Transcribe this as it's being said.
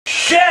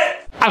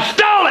shit! I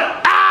stole it!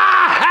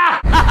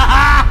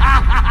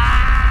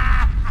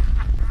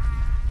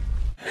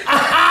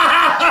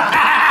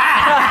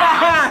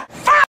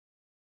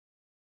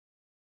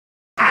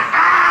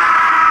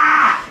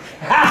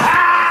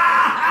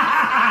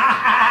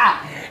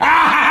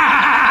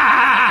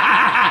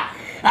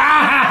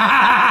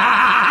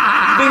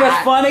 You think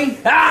that's funny?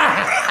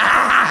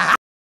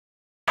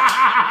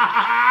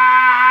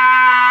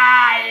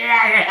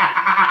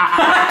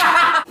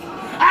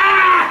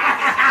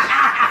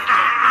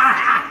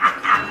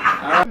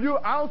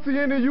 I don't see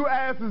any of you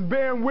asses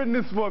bearing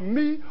witness for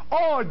me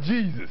or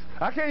Jesus.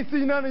 I can't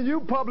see none of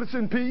you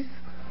publishing peace.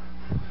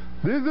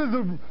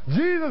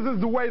 Jesus is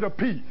the way to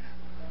peace.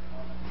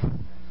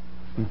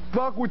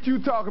 Fuck what you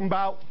talking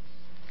about.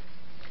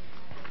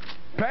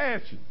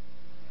 Passion.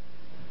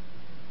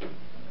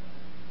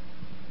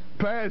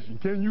 Passion,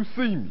 can you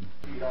see me?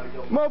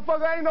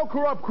 Motherfucker, ain't no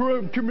corrupt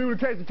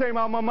communication came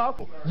out of my mouth.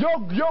 Your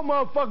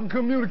motherfucking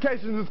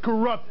communication is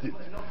corrupted.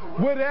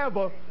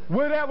 Whatever,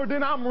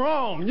 then I'm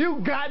wrong. You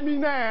got me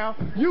now.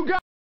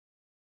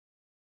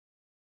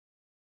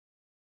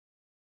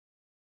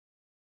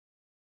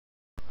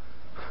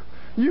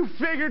 You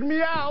figured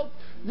me out.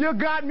 You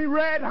got me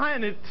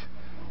red-handed.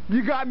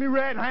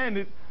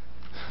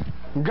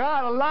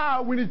 God a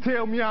liar when he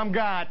tell me I'm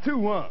God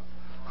too, huh?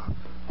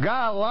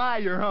 God a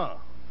liar, huh?